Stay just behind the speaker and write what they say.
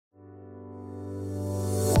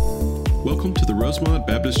Welcome to the Rosemont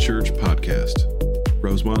Baptist Church podcast.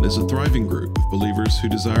 Rosemont is a thriving group of believers who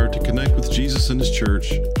desire to connect with Jesus and His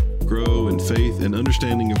church, grow in faith and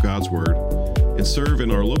understanding of God's Word, and serve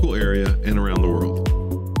in our local area and around the world.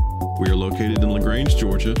 We are located in LaGrange,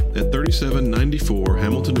 Georgia at 3794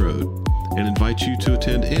 Hamilton Road and invite you to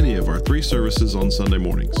attend any of our 3 services on Sunday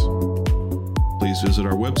mornings. Please visit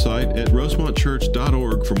our website at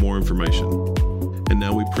rosemontchurch.org for more information. And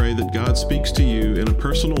now we pray that God speaks to you in a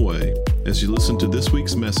personal way as you listen to this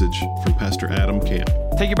week's message from Pastor Adam Camp.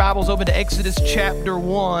 Take your Bibles open to Exodus chapter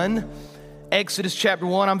 1. Exodus chapter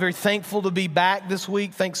 1. I'm very thankful to be back this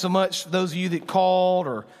week. Thanks so much for those of you that called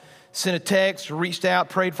or sent a text or reached out,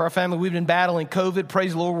 prayed for our family. We've been battling COVID.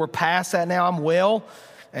 Praise the Lord, we're past that now. I'm well.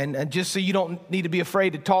 And just so you don't need to be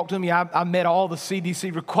afraid to talk to me, I met all the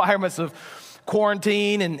CDC requirements of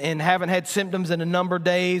quarantine and haven't had symptoms in a number of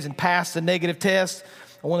days and passed a negative test.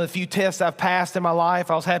 One of the few tests I've passed in my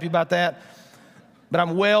life. I was happy about that. But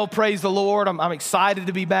I'm well, praise the Lord. I'm excited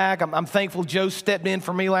to be back. I'm thankful Joe stepped in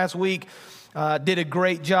for me last week, did a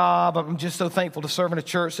great job. I'm just so thankful to serve in a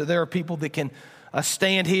church that there are people that can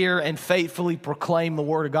stand here and faithfully proclaim the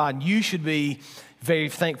Word of God. And you should be very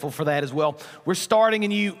thankful for that as well. We're starting a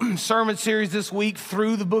new sermon series this week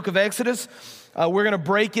through the book of Exodus. We're going to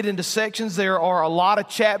break it into sections. There are a lot of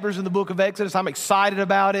chapters in the book of Exodus. I'm excited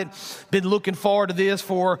about it. Been looking forward to this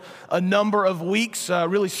for a number of weeks,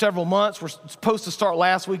 really several months. We're supposed to start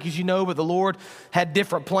last week, as you know, but the Lord had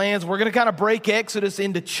different plans. We're going to kind of break Exodus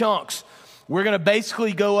into chunks. We're going to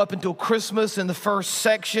basically go up until Christmas in the first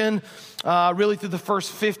section, really through the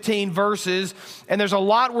first 15 verses. And there's a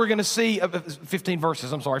lot we're going to see, 15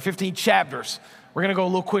 chapters. We're going to go a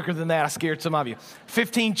little quicker than that. I scared some of you.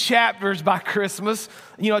 15 chapters by Christmas.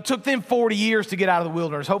 You know, it took them 40 years to get out of the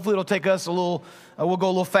wilderness. Hopefully it'll take us we'll go a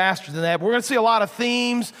little faster than that. But we're going to see a lot of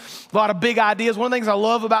themes, a lot of big ideas. One of the things I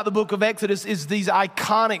love about the book of Exodus is these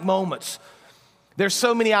iconic moments. There's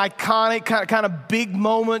so many iconic, kind of big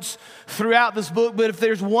moments throughout this book. But if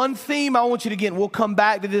there's one theme I want you to get, and we'll come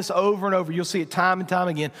back to this over and over. You'll see it time and time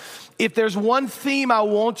again. If there's one theme I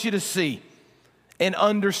want you to see and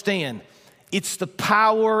understand, it's the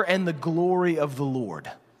power and the glory of the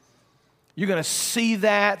Lord. You're going to see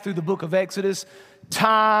that through the book of Exodus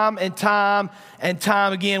time and time and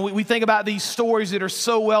time again. We think about these stories that are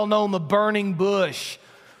so well known, the burning bush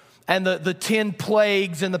and the 10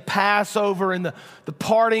 plagues and the Passover and the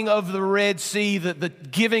parting of the Red Sea, the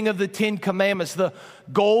giving of the 10 commandments, the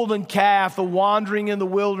golden calf, the wandering in the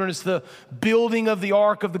wilderness, the building of the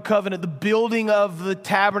Ark of the Covenant, the building of the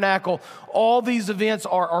tabernacle. All these events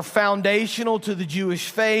are foundational to the Jewish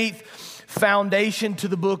faith, foundation to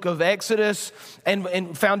the book of Exodus,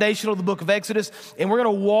 and foundational to the book of Exodus. And we're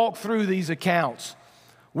going to walk through these accounts.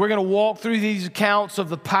 We're going to walk through these accounts of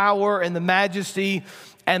the power and the majesty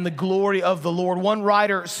and the glory of the Lord. One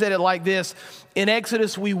writer said it like this: in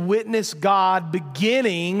Exodus, we witness God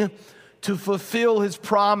beginning to fulfill His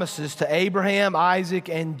promises to Abraham, Isaac,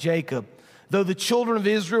 and Jacob. Though the children of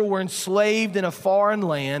Israel were enslaved in a foreign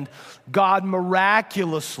land, God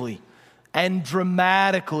miraculously and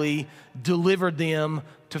dramatically delivered them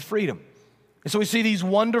to freedom. And so we see these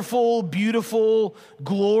wonderful, beautiful,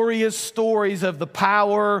 glorious stories of the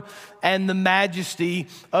power and the majesty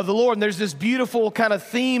of the Lord. And there's this beautiful kind of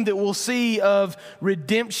theme that we'll see of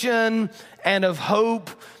redemption and of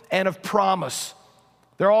hope and of promise.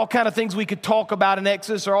 There are all kind of things we could talk about in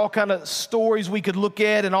Exodus. There are all kind of stories we could look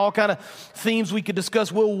at and all kind of themes we could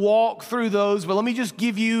discuss. We'll walk through those, but let me just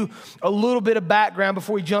give you a little bit of background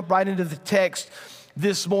before we jump right into the text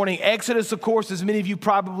this morning. Exodus, of course, as many of you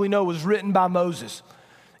probably know, was written by Moses.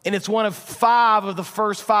 And it's one of 5 of the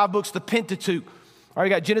first 5 books, the Pentateuch. All right, you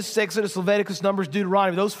got Genesis, Exodus, Leviticus, Numbers,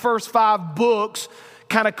 Deuteronomy. Those first 5 books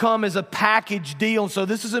kind of come as a package deal. And so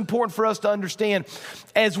this is important for us to understand.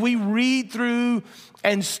 As we read through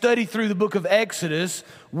and study through the book of Exodus,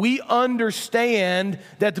 we understand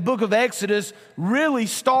that the book of Exodus really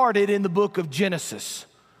started in the book of Genesis.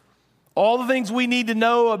 All the things we need to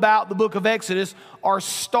know about the book of Exodus are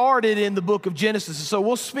started in the book of Genesis. So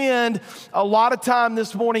we'll spend a lot of time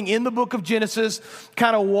this morning in the book of Genesis,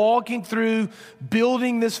 kind of walking through,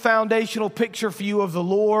 building this foundational picture for you of the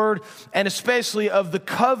Lord, and especially of the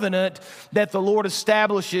covenant that the Lord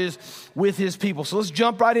establishes with His people. So let's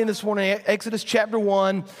jump right in this morning. Exodus chapter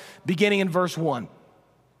 1, beginning in verse 1.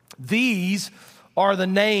 These are the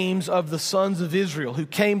names of the sons of Israel who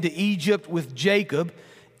came to Egypt with Jacob,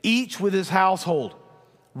 each with his household: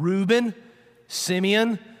 Reuben,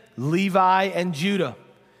 Simeon, Levi, and Judah;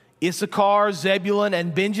 Issachar, Zebulun,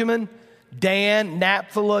 and Benjamin; Dan,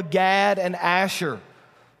 Naphtali, Gad, and Asher.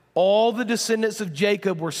 All the descendants of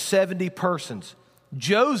Jacob were 70 persons.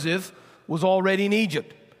 Joseph was already in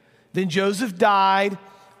Egypt. Then Joseph died,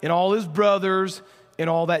 and all his brothers, and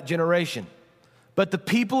all that generation. But the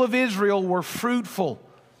people of Israel were fruitful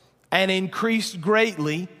and increased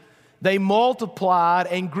greatly. They multiplied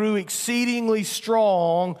and grew exceedingly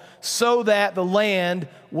strong, so that the land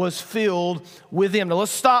was filled with them. Now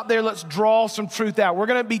let's stop there. Let's draw some truth out. We're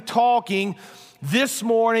going to be talking this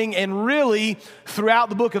morning and really throughout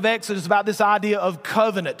the book of Exodus about this idea of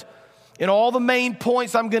covenant. And all the main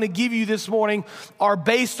points I'm going to give you this morning are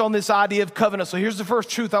based on this idea of covenant. So here's the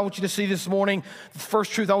first truth I want you to see this morning. The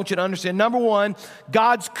first truth I want you to understand. Number one,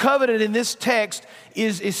 God's covenant in this text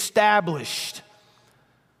is established.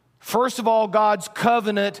 First of all, God's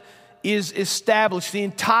covenant is established. The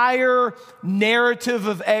entire narrative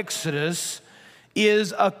of Exodus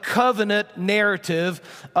is a covenant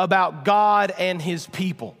narrative about God and his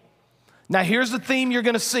people. Now, here's the theme you're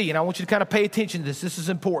going to see, and I want you to kind of pay attention to this. This is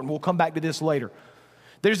important. We'll come back to this later.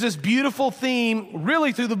 There's this beautiful theme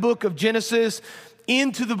really through the book of Genesis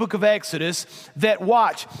into the book of Exodus that,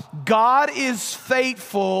 watch, God is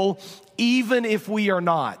faithful even if we are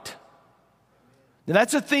not. Now,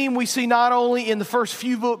 that's a theme we see not only in the first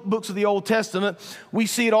few books of the Old Testament, we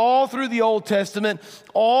see it all through the Old Testament,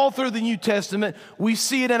 all through the New Testament. We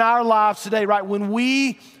see it in our lives today, right? When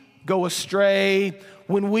we go astray,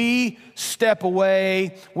 when we step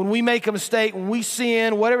away, when we make a mistake, when we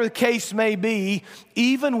sin, whatever the case may be,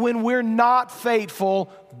 even when we're not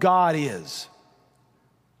faithful, God is.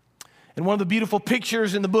 And one of the beautiful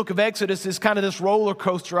pictures in the book of Exodus is kind of this roller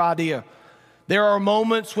coaster idea. There are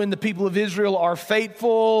moments when the people of Israel are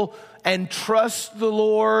faithful and trust the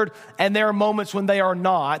Lord, and there are moments when they are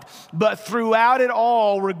not. But throughout it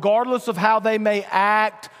all, regardless of how they may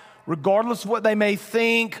act, regardless of what they may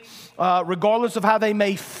think, regardless of how they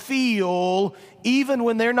may feel, even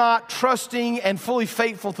when they're not trusting and fully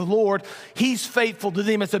faithful to the Lord, he's faithful to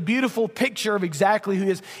them. It's a beautiful picture of exactly who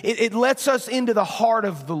he is. It lets us into the heart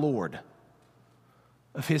of the Lord,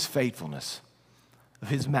 of his faithfulness, of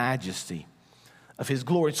his majesty, of his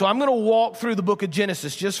glory. So I'm going to walk through the book of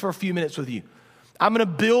Genesis just for a few minutes with you. I'm going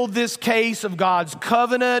to build this case of God's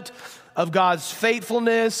covenant, of God's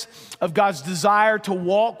faithfulness, of God's desire to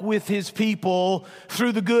walk with his people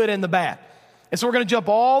through the good and the bad. And so we're going to jump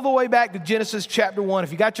all the way back to Genesis chapter 1.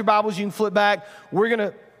 If you got your Bibles, you can flip back. We're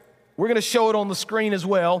going to show it on the screen as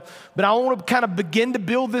well. But I want to kind of begin to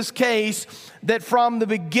build this case that from the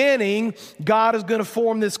beginning, God is going to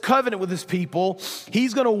form this covenant with his people.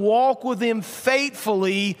 He's going to walk with them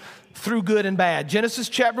faithfully through good and bad. Genesis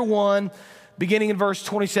chapter 1, beginning in verse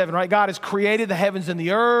 27, right? God has created the heavens and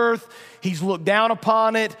the earth. He's looked down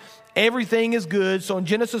upon it. Everything is good. So in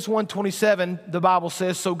Genesis 1:27, the Bible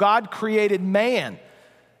says, so God created man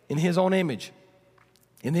in his own image.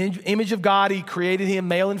 In the image of God, he created him,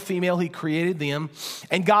 male and female, he created them.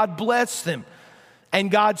 And God blessed them. And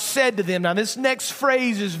God said to them, now this next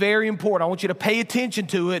phrase is very important. I want you to pay attention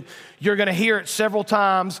to it. You're going to hear it several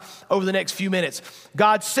times over the next few minutes.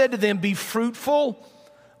 God said to them, be fruitful,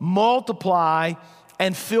 multiply,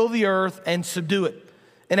 and fill the earth and subdue it,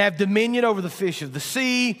 and have dominion over the fish of the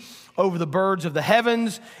sea, over the birds of the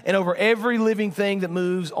heavens, and over every living thing that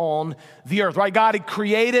moves on the earth. Right? God had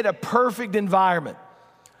created a perfect environment.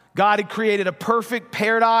 God had created a perfect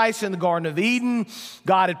paradise in the Garden of Eden.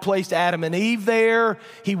 God had placed Adam and Eve there.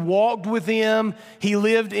 He walked with them. He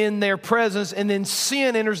lived in their presence. And then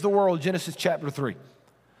sin enters the world, Genesis chapter 3.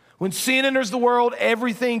 When sin enters the world,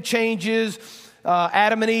 everything changes.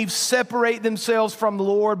 Adam and Eve separate themselves from the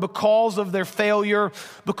Lord because of their failure,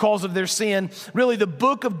 because of their sin. Really, the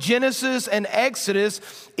book of Genesis and Exodus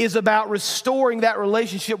is about restoring that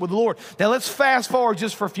relationship with the Lord. Now, let's fast forward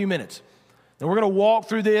just for a few minutes. And we're going to walk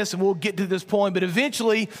through this and we'll get to this point. But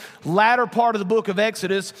eventually, latter part of the book of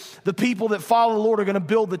Exodus, the people that follow the Lord are going to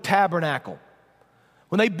build the tabernacle.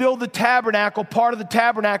 When they build the tabernacle, part of the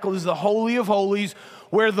tabernacle is the Holy of Holies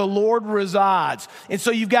where the Lord resides. And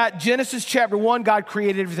so you've got Genesis chapter 1, God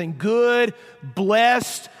created everything good,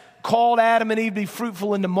 blessed, called Adam and Eve to be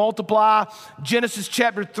fruitful and to multiply. Genesis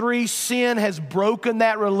chapter 3, sin has broken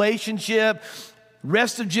that relationship.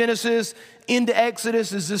 Rest of Genesis into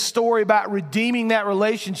Exodus is this story about redeeming that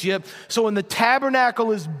relationship. So when the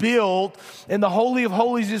tabernacle is built and the Holy of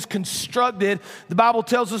Holies is constructed, the Bible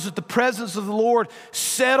tells us that the presence of the Lord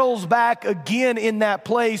settles back again in that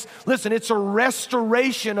place. Listen, it's a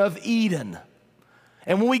restoration of Eden.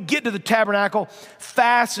 And when we get to the tabernacle,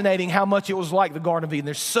 fascinating how much it was like the Garden of Eden.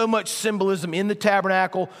 There's so much symbolism in the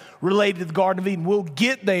tabernacle related to the Garden of Eden. We'll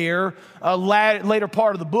get there later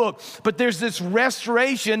part of the book. But there's this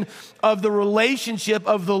restoration of the relationship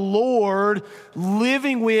of the Lord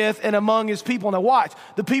living with and among his people. Now watch,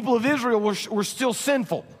 the people of Israel were still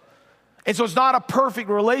sinful. And so it's not a perfect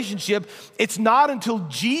relationship. It's not until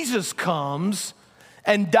Jesus comes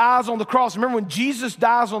and dies on the cross. Remember, when Jesus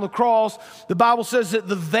dies on the cross, the Bible says that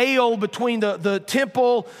the veil between the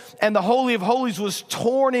temple and the Holy of Holies was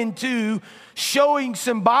torn in two, showing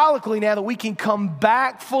symbolically now that we can come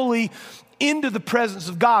back fully into the presence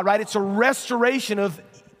of God, right? It's a restoration of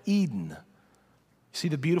Eden. See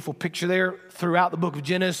the beautiful picture there throughout the book of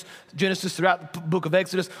Genesis, throughout the book of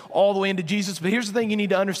Exodus, all the way into Jesus. But here's the thing you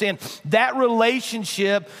need to understand. That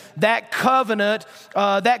relationship, that covenant,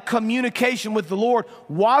 that communication with the Lord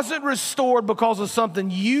wasn't restored because of something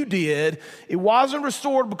you did. It wasn't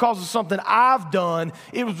restored because of something I've done.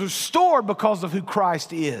 It was restored because of who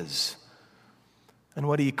Christ is and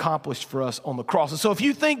what he accomplished for us on the cross. And so if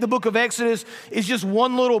you think the book of Exodus is just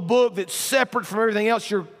one little book that's separate from everything else,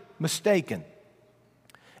 you're mistaken.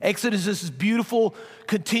 Exodus is this beautiful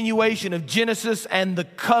continuation of Genesis and the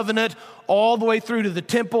covenant all the way through to the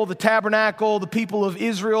temple, the tabernacle, the people of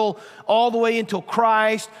Israel, all the way until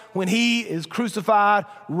Christ, when he is crucified,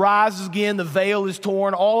 rises again, the veil is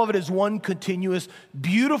torn. All of it is one continuous,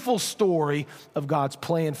 beautiful story of God's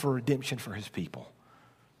plan for redemption for his people.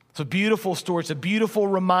 It's a beautiful story. It's a beautiful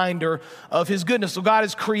reminder of his goodness. So God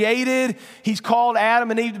has created. He's called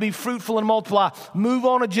Adam and Eve to be fruitful and multiply. Move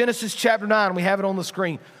on to Genesis chapter 9. We have it on the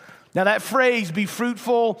screen. Now that phrase, be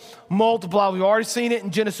fruitful, multiply, we've already seen it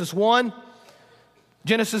in Genesis 1.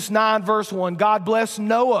 Genesis 9 verse 1. God blessed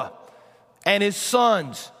Noah and his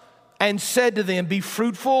sons and said to them, be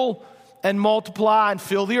fruitful and multiply and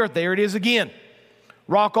fill the earth. There it is again.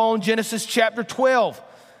 Rock on Genesis chapter 12,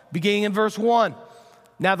 beginning in verse 1.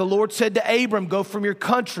 Now the Lord said to Abram, go from your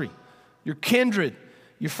country, your kindred,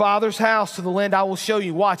 your father's house to the land I will show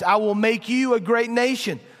you. Watch, I will make you a great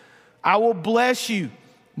nation. I will bless you,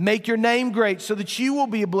 make your name great so that you will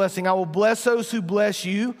be a blessing. I will bless those who bless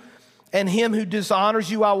you, and him who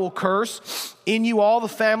dishonors you I will curse. In you all the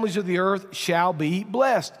families of the earth shall be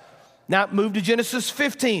blessed. Now move to Genesis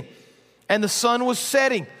 15. And the sun was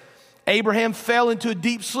setting. Abraham fell into a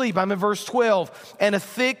deep sleep. I'm in verse 12. And a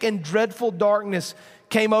thick and dreadful darkness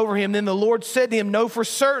came over him. Then the Lord said to him, know for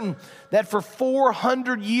certain that for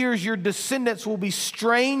 400 years your descendants will be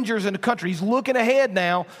strangers in the country. He's looking ahead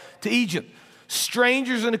now to Egypt.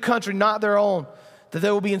 Strangers in a country not their own, that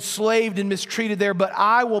they will be enslaved and mistreated there. But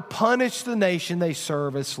I will punish the nation they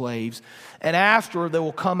serve as slaves, and afterward they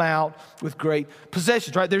will come out with great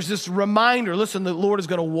possessions. Right? There's this reminder. Listen, the Lord is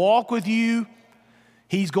going to walk with you.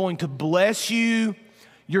 He's going to bless you.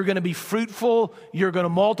 You're going to be fruitful. You're going to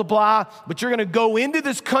multiply. But you're going to go into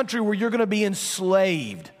this country where you're going to be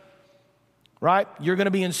enslaved. Right? You're going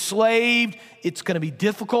to be enslaved. It's going to be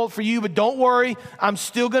difficult for you, but don't worry. I'm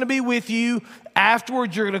still going to be with you.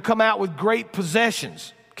 Afterwards, you're going to come out with great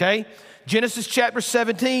possessions. Okay? Genesis chapter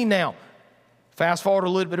 17 now. Fast forward a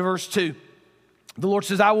little bit to verse 2. The Lord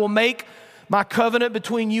says, I will make my covenant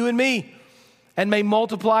between you and me and may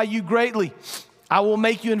multiply you greatly. I will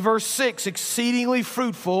make you, in verse 6, exceedingly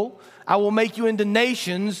fruitful. I will make you into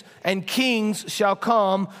nations, and kings shall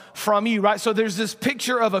come from you. Right? So there's this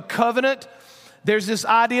picture of a covenant. There's this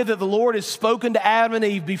idea that the Lord has spoken to Adam and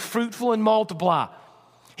Eve, be fruitful and multiply.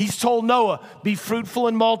 He's told Noah, be fruitful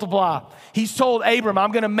and multiply. He's told Abram,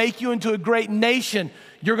 I'm going to make you into a great nation.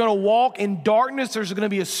 You're going to walk in darkness. There's going to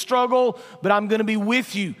be a struggle, but I'm going to be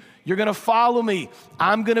with you. You're going to follow me.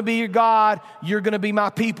 I'm going to be your God. You're going to be my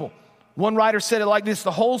people. One writer said it like this: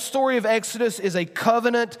 the whole story of Exodus is a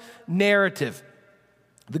covenant narrative.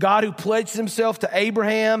 The God who pledged himself to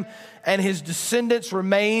Abraham and his descendants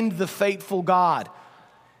remained the faithful God.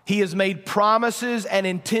 He has made promises and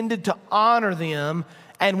intended to honor them,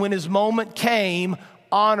 and when his moment came,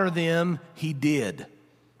 honor them, he did.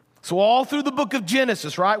 So all through the book of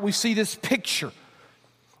Genesis, right, we see this picture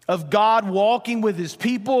of God walking with his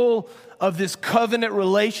people, of this covenant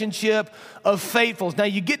relationship of faithfulness. Now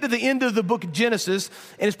you get to the end of the book of Genesis,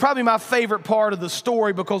 and it's probably my favorite part of the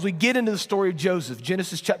story because we get into the story of Joseph.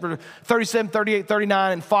 Genesis chapter 37, 38,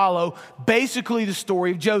 39, and follow, basically the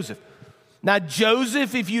story of Joseph. Now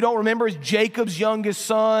Joseph, if you don't remember, is Jacob's youngest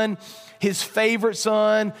son, his favorite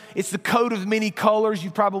son. It's the coat of many colors.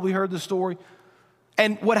 You've probably heard the story.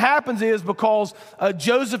 And what happens is because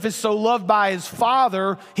Joseph is so loved by his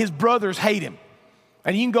father, his brothers hate him.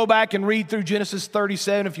 And you can go back and read through Genesis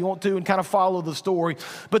 37 if you want to and kind of follow the story.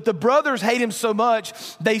 But the brothers hate him so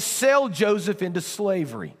much, they sell Joseph into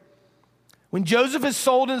slavery. When Joseph is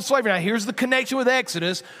sold into slavery, now here's the connection with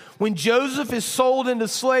Exodus. When Joseph is sold into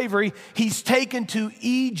slavery, he's taken to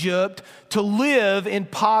Egypt to live in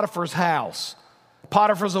Potiphar's house.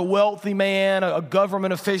 Potiphar's a wealthy man, a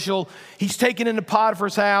government official. He's taken into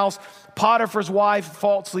Potiphar's house. Potiphar's wife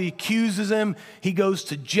falsely accuses him. He goes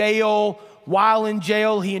to jail. While in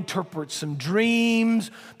jail, he interprets some dreams.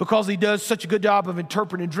 Because he does such a good job of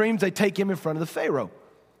interpreting dreams, they take him in front of the Pharaoh.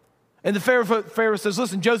 And the Pharaoh says,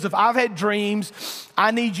 listen, Joseph, I've had dreams. I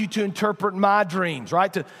need you to interpret my dreams,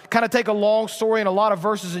 right? To kind of take a long story and a lot of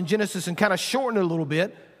verses in Genesis and kind of shorten it a little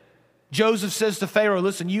bit. Joseph says to Pharaoh,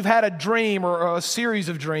 listen, you've had a dream or a series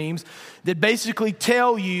of dreams that basically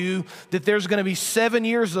tell you that there's going to be 7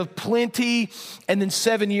 years of plenty and then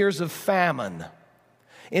 7 years of famine.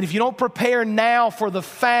 And if you don't prepare now for the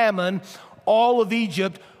famine, all of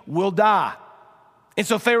Egypt will die. And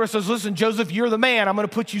so Pharaoh says, listen, Joseph, you're the man. I'm going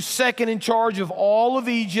to put you second in charge of all of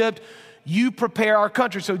Egypt. You prepare our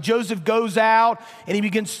country. So Joseph goes out and he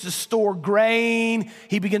begins to store grain.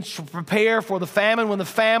 He begins to prepare for the famine. When the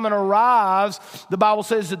famine arrives, the Bible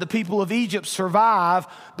says that the people of Egypt survive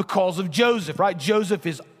because of Joseph, right? Joseph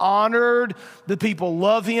is honored. The people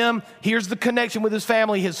love him. Here's the connection with his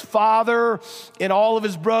family. His father and all of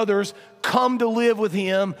his brothers come to live with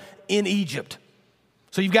him in Egypt.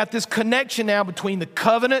 So you've got this connection now between the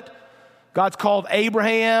covenant. God's called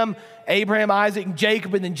Abraham, Isaac, and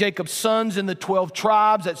Jacob, and then Jacob's sons in the 12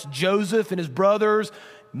 tribes. That's Joseph and his brothers.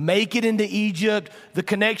 Make it into Egypt. The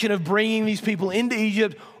connection of bringing these people into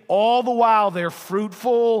Egypt, all the while they're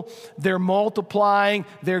fruitful, they're multiplying,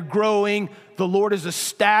 they're growing. The Lord has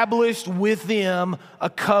established with them a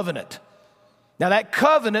covenant. Now that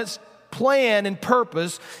covenant's plan and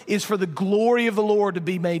purpose is for the glory of the Lord to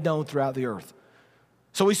be made known throughout the earth.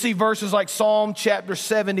 So we see verses like Psalm chapter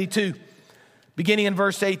 72, beginning in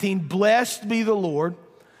verse 18, blessed be the Lord,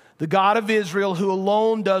 the God of Israel, who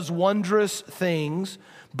alone does wondrous things.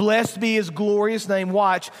 Blessed be his glorious name.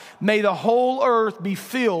 Watch, may the whole earth be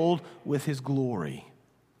filled with his glory.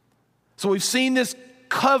 So we've seen this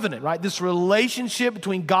covenant, right? This relationship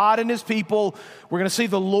between God and his people. We're going to see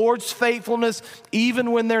the Lord's faithfulness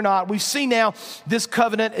even when they're not. We've seen now this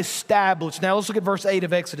covenant established. Now let's look at verse 8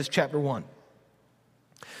 of Exodus chapter 1.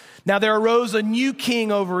 Now there arose a new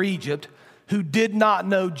king over Egypt who did not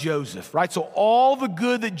know Joseph, right? So all the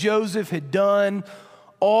good that Joseph had done,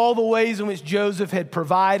 all the ways in which Joseph had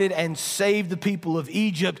provided and saved the people of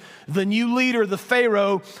Egypt, the new leader, the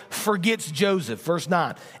Pharaoh, forgets Joseph. Verse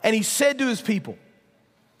 9, and he said to his people,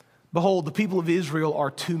 behold, the people of Israel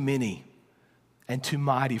are too many and too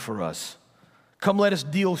mighty for us. Come, let us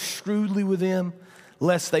deal shrewdly with them,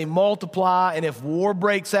 lest they multiply, and if war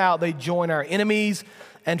breaks out, they join our enemies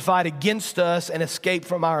and fight against us and escape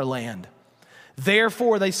from our land.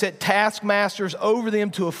 Therefore, they set taskmasters over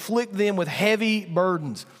them to afflict them with heavy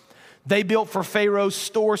burdens. They built for Pharaoh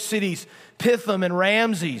store cities, Pithom and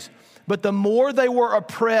Ramses. But the more they were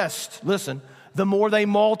oppressed, listen, the more they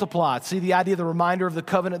multiplied. See the idea, the reminder of the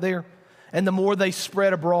covenant there? And the more they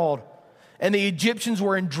spread abroad. And the Egyptians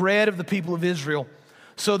were in dread of the people of Israel.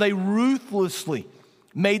 So they ruthlessly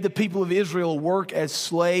made the people of Israel work as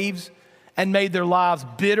slaves and made their lives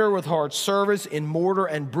bitter with hard service in mortar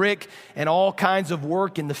and brick and all kinds of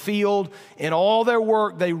work in the field. In all their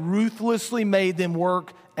work, they ruthlessly made them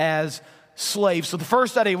work as slaves. So the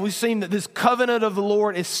first idea, we've seen that this covenant of the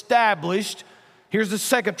Lord established. Here's the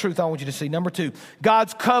second truth I want you to see. Number 2,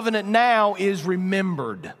 God's covenant now is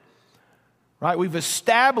remembered. Right? We've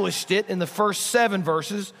established it in the first 7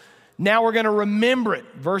 verses. Now we're going to remember it.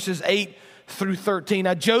 Verses 8 through 13.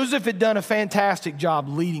 Now, Joseph had done a fantastic job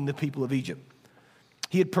leading the people of Egypt.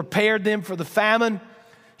 He had prepared them for the famine.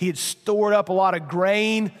 He had stored up a lot of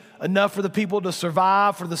grain, enough for the people to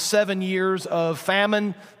survive for the 7 years of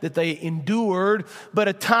famine that they endured. But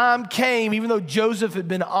a time came, even though Joseph had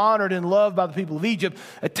been honored and loved by the people of Egypt,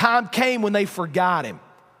 a time came when they forgot him.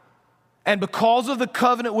 And because of the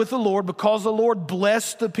covenant with the Lord, because the Lord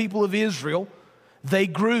blessed the people of Israel, they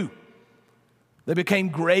grew. They became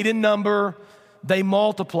great in number. They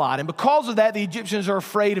multiplied. And because of that, the Egyptians are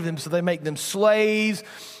afraid of them, so they make them slaves.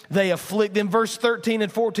 They afflict them. Verse 13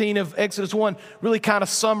 and 14 of Exodus 1 really kind of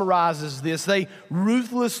summarizes this. They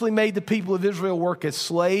ruthlessly made the people of Israel work as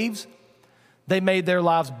slaves. They made their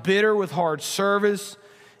lives bitter with hard service.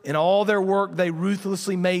 In all their work, they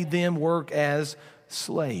ruthlessly made them work as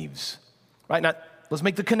slaves. Right, now, let's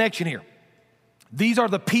make the connection here. These are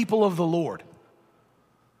the people of the Lord.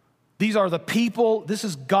 These are the people, this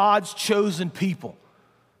is God's chosen people,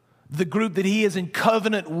 the group that he is in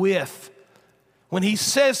covenant with. When he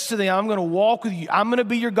says to them, I'm going to walk with you, I'm going to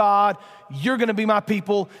be your God, you're going to be my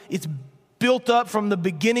people, it's built up from the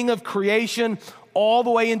beginning of creation all the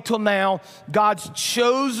way until now. God's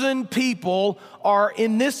chosen people are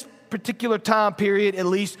in this particular time period, at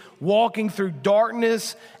least, walking through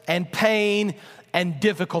darkness and pain and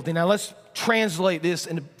difficulty. Now let's translate this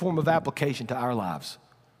in the form of application to our lives.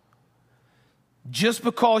 Just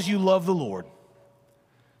because you love the Lord,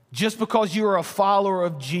 just because you are a follower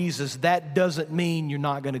of Jesus, that doesn't mean you're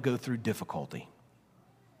not going to go through difficulty.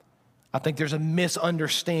 I think there's a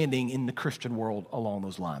misunderstanding in the Christian world along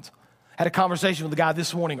those lines. I had a conversation with a guy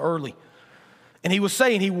this morning early, and he was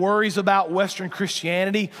saying he worries about Western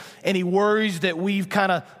Christianity, and he worries that we've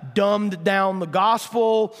kind of dumbed down the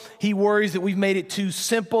gospel. He worries that we've made it too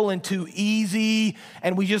simple and too easy,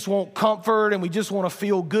 and we just want comfort, and we just want to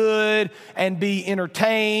feel good and be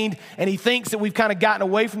entertained. And he thinks that we've kind of gotten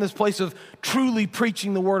away from this place of truly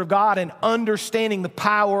preaching the Word of God and understanding the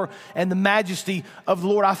power and the majesty of the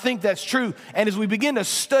Lord. I think that's true. And as we begin to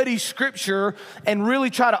study Scripture and really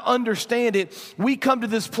try to understand it, we come to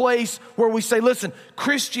this place where we say, listen,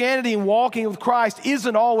 Christianity and walking with Christ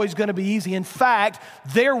isn't always going to be easy. In fact,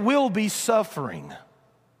 there will be suffering.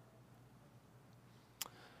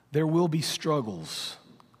 There will be struggles.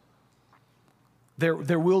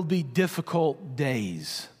 There will be difficult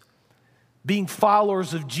days. Being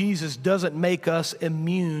followers of Jesus doesn't make us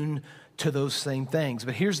immune to those same things.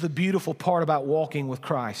 But here's the beautiful part about walking with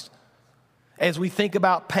Christ. As we think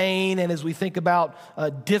about pain and as we think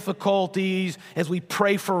about difficulties, as we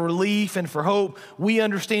pray for relief and for hope, we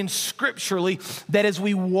understand scripturally that as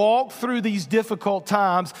we walk through these difficult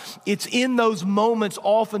times, it's in those moments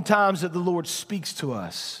oftentimes that the Lord speaks to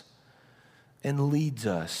us and leads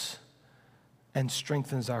us and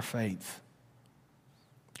strengthens our faith.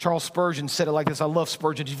 Charles Spurgeon said it like this. I love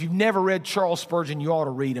Spurgeon. If you've never read Charles Spurgeon, you ought to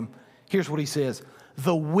read him. Here's what he says.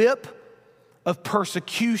 The whip of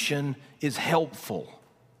persecution is helpful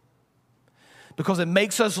because it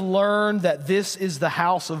makes us learn that this is the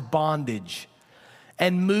house of bondage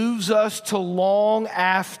and moves us to long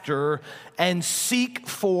after and seek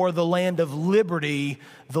for the land of liberty,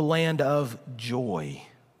 the land of joy.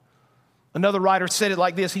 Another writer said it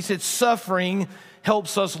like this. He said, suffering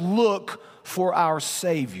helps us look for our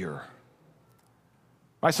Savior.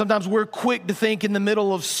 Right? Sometimes we're quick to think in the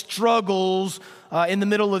middle of struggles, in the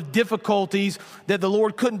middle of difficulties, that the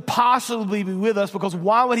Lord couldn't possibly be with us because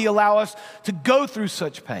why would He allow us to go through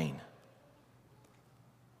such pain?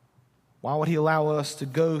 Why would He allow us to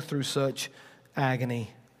go through such agony?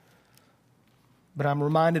 But I'm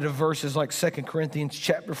reminded of verses like 2 Corinthians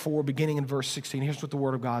chapter 4, beginning in verse 16. Here's what the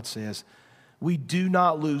Word of God says. We do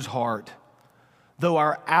not lose heart. Though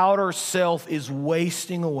our outer self is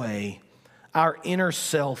wasting away, our inner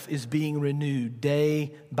self is being renewed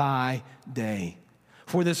day by day.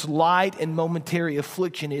 For this light and momentary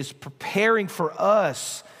affliction is preparing for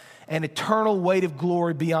us an eternal weight of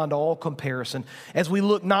glory beyond all comparison, as we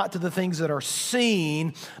look not to the things that are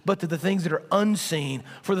seen, but to the things that are unseen.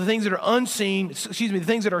 For the things that are the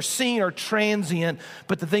things that are seen are transient,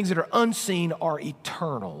 but the things that are unseen are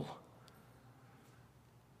eternal.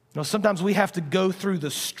 You know, sometimes we have to go through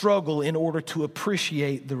the struggle in order to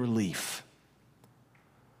appreciate the relief.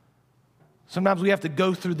 Sometimes we have to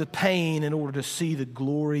go through the pain in order to see the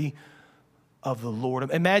glory of the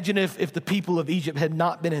Lord. Imagine if the people of Egypt had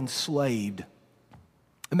not been enslaved.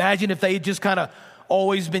 Imagine if they had just kind of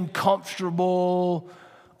always been comfortable,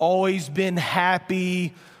 always been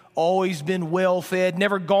happy, always been well-fed,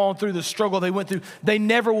 never gone through the struggle they went through. They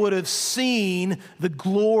never would have seen the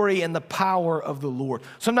glory and the power of the Lord.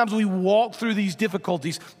 Sometimes we walk through these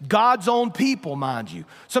difficulties, God's own people, mind you.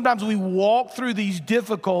 Sometimes we walk through these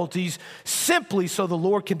difficulties simply so the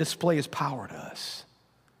Lord can display His power to us,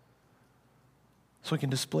 so He can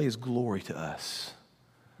display His glory to us.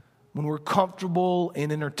 When we're comfortable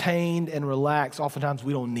and entertained and relaxed, oftentimes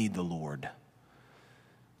we don't need the Lord.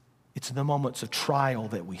 It's in the moments of trial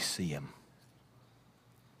that we see Him.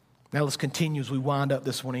 Now let's continue as we wind up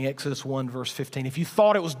this morning. Exodus 1, verse 15. If you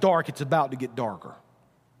thought it was dark, it's about to get darker.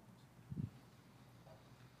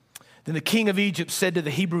 Then the king of Egypt said to the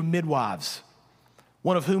Hebrew midwives,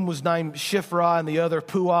 one of whom was named Shiphrah and the other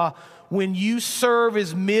Puah, when you serve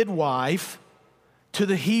as midwife to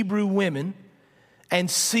the Hebrew women and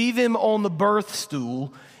see them on the birth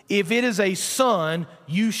stool, if it is a son,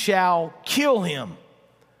 you shall kill him.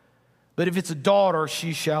 But if it's a daughter,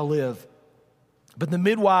 she shall live. But the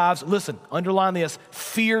midwives, listen, underline this,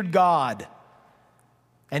 feared God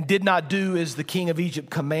and did not do as the king of Egypt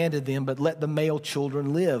commanded them, but let the male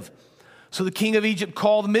children live. So the king of Egypt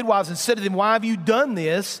called the midwives and said to them, why have you done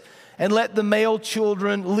this and let the male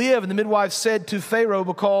children live? And the midwives said to Pharaoh,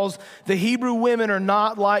 because the Hebrew women are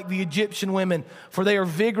not like the Egyptian women, for they are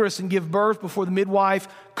vigorous and give birth before the midwife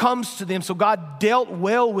comes to them. So God dealt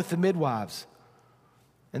well with the midwives.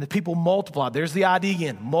 And the people multiplied. There's the idea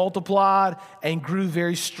again. Multiplied and grew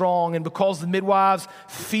very strong. And because the midwives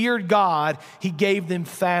feared God, he gave them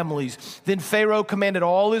families. Then Pharaoh commanded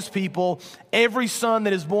all his people, every son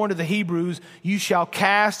that is born to the Hebrews, you shall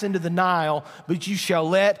cast into the Nile, but you shall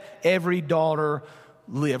let every daughter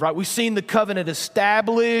live. Right? We've seen the covenant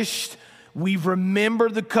established. We've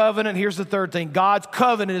remembered the covenant. Here's the third thing. God's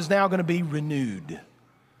covenant is now going to be renewed.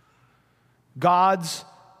 God's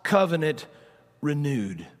covenant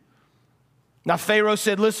renewed. Now Pharaoh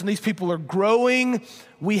said, listen, these people are growing.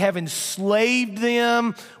 We have enslaved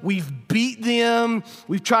them. We've beat them.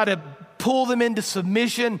 We've tried to pull them into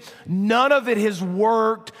submission. None of it has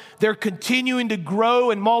worked. They're continuing to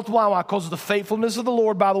grow and multiply. Why? Because of the faithfulness of the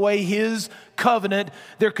Lord, by the way, his covenant.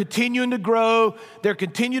 They're continuing to grow. They're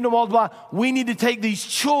continuing to multiply. We need to take these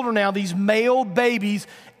children now, these male babies,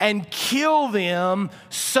 and kill them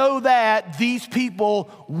so that these people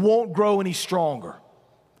won't grow any stronger.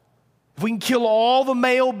 If we can kill all the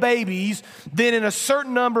male babies, then in a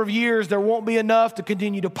certain number of years, there won't be enough to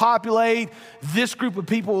continue to populate. This group of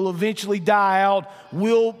people will eventually die out.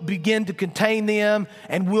 We'll begin to contain them,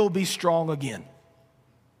 and we'll be strong again.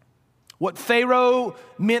 What Pharaoh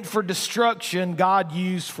meant for destruction, God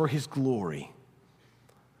used for his glory.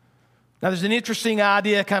 Now, there's an interesting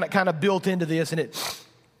idea kind of built into this, and it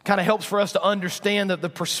kind of helps for us to understand the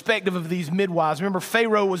perspective of these midwives. Remember,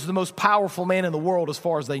 Pharaoh was the most powerful man in the world as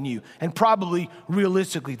far as they knew, and probably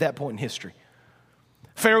realistically at that point in history.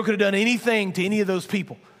 Pharaoh could have done anything to any of those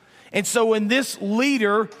people. And so when this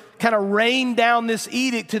leader kind of rained down this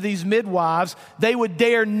edict to these midwives, they would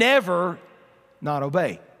dare never not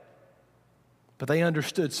obey. But they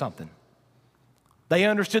understood something. They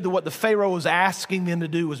understood that what the Pharaoh was asking them to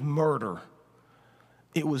do was murder.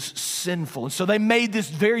 It was sinful. And so they made this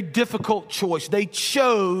very difficult choice. They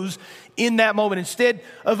chose in that moment, instead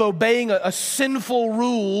of obeying a sinful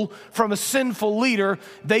rule from a sinful leader,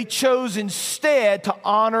 they chose instead to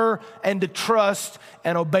honor and to trust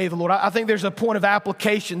and obey the Lord. I think there's a point of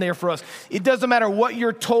application there for us. It doesn't matter what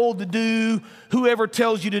you're told to do, whoever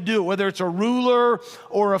tells you to do it, whether it's a ruler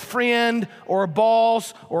or a friend or a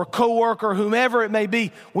boss or a coworker, whomever it may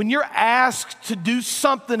be. When you're asked to do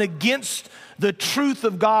something against the truth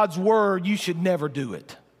of God's word, you should never do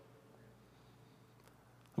it.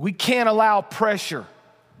 We can't allow pressure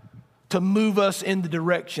to move us in the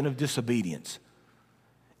direction of disobedience.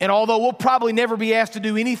 And although we'll probably never be asked to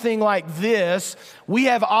do anything like this, we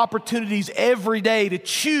have opportunities every day to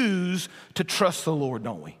choose to trust the Lord,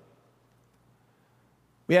 don't we?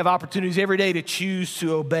 We have opportunities every day to choose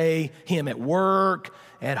to obey him at work,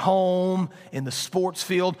 at home, in the sports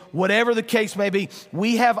field, whatever the case may be.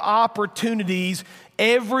 We have opportunities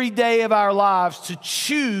every day of our lives to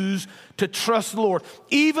choose to trust the Lord.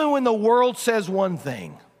 Even when the world says one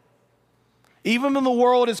thing, even when the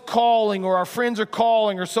world is calling, or our friends are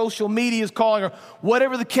calling, or social media is calling, or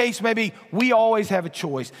whatever the case may be, we always have a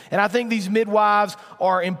choice. And I think these midwives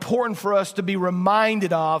are important for us to be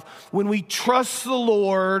reminded of when we trust the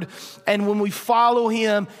Lord and when we follow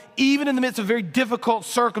him, even in the midst of very difficult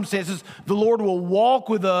circumstances, the Lord will walk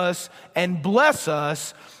with us and bless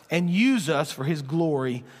us and use us for his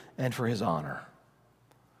glory and for his honor.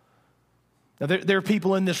 Now, there are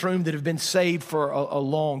people in this room that have been saved for a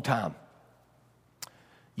long time.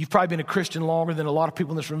 You've probably been a Christian longer than a lot of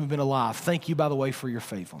people in this room have been alive. Thank you, by the way, for your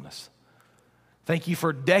faithfulness. Thank you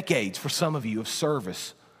for decades, for some of you, of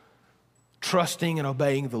service, trusting and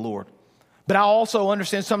obeying the Lord. But I also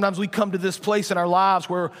understand sometimes we come to this place in our lives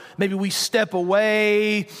where maybe we step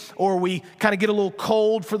away, or we kind of get a little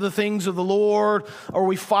cold for the things of the Lord, or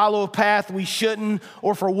we follow a path we shouldn't,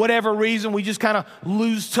 or for whatever reason we just kind of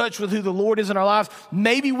lose touch with who the Lord is in our lives.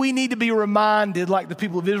 Maybe we need to be reminded, like the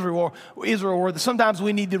people of Israel were, that sometimes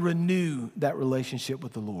we need to renew that relationship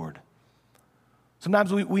with the Lord.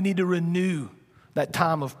 Sometimes we need to renew that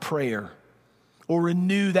time of prayer, or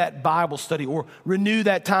renew that Bible study, or renew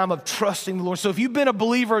that time of trusting the Lord. So if you've been a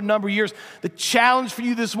believer a number of years, the challenge for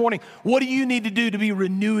you this morning, what do you need to do to be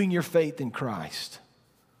renewing your faith in Christ?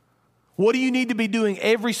 What do you need to be doing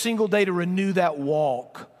every single day to renew that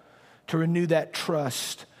walk, to renew that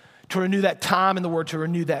trust, to renew that time in the Word, to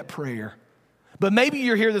renew that prayer? But maybe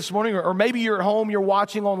you're here this morning, or maybe you're at home, you're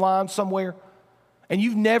watching online somewhere, and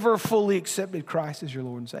you've never fully accepted Christ as your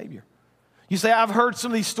Lord and Savior. You say, I've heard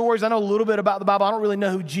some of these stories. I know a little bit about the Bible. I don't really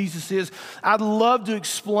know who Jesus is. I'd love to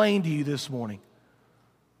explain to you this morning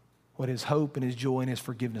what his hope and his joy and his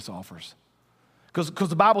forgiveness offers. Because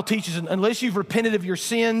the Bible teaches, unless you've repented of your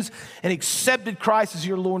sins and accepted Christ as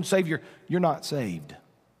your Lord and Savior, you're not saved.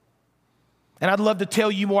 And I'd love to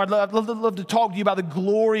tell you more. I'd love to talk to you about the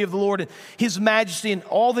glory of the Lord and His majesty and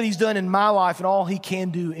all that He's done in my life and all He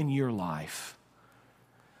can do in your life.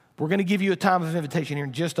 We're going to give you a time of invitation here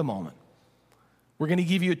in just a moment. We're going to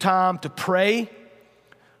give you a time to pray.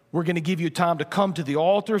 We're going to give you a time to come to the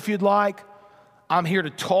altar if you'd like. I'm here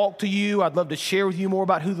to talk to you. I'd love to share with you more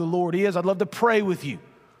about who the Lord is. I'd love to pray with you.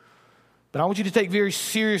 But I want you to take very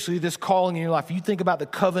seriously this calling in your life. You think about the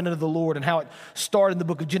covenant of the Lord and how it started in the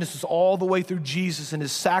book of Genesis all the way through Jesus and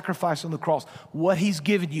His sacrifice on the cross, what He's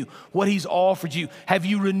given you, what He's offered you. Have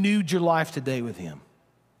you renewed your life today with Him?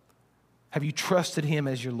 Have you trusted Him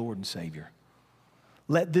as your Lord and Savior?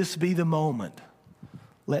 Let this be the moment.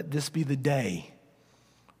 Let this be the day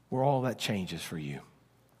where all that changes for you.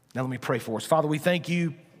 Now let me pray for us. Father, we thank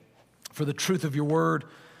You for the truth of Your word.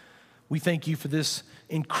 We thank You for this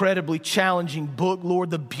incredibly challenging book, Lord,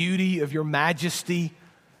 the beauty of Your majesty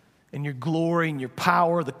and Your glory and Your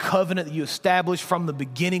power, the covenant that You established from the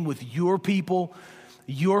beginning with Your people,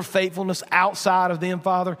 Your faithfulness outside of them,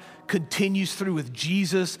 Father, continues through with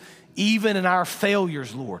Jesus, even in our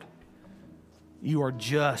failures, Lord. You are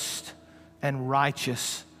just and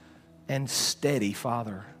righteous and steady,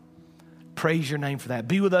 Father. Praise Your name for that.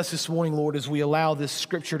 Be with us this morning, Lord, as we allow this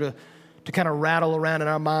scripture to kind of rattle around in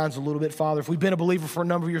our minds a little bit, Father. If we've been a believer for a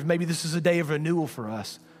number of years, maybe this is a day of renewal for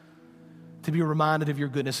us to be reminded of Your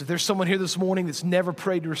goodness. If there's someone here this morning that's never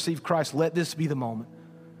prayed to receive Christ, let this be the moment.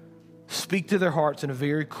 Speak to their hearts in a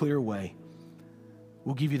very clear way.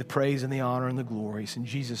 We'll give You the praise and the honor and the glory. In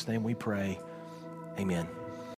Jesus' name we pray. Amen.